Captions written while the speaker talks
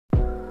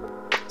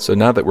So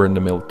now that we're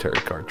into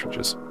military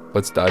cartridges,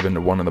 let's dive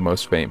into one of the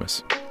most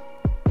famous.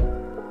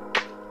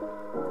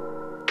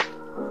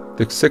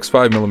 The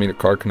 6.5mm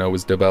Carcano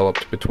was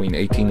developed between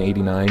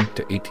 1889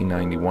 to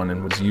 1891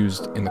 and was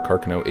used in the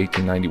Carcano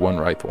 1891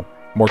 rifle.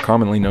 More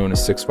commonly known as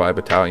 6.5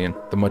 Italian,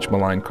 the much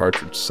maligned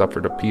cartridge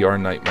suffered a PR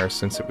nightmare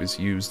since it was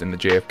used in the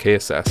JFK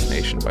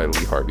assassination by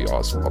Lee Harvey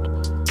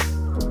Oswald.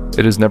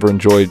 It has never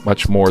enjoyed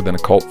much more than a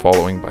cult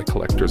following by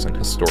collectors and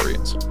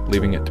historians,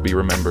 leaving it to be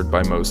remembered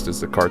by most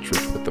as the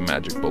cartridge with the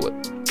magic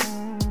bullet.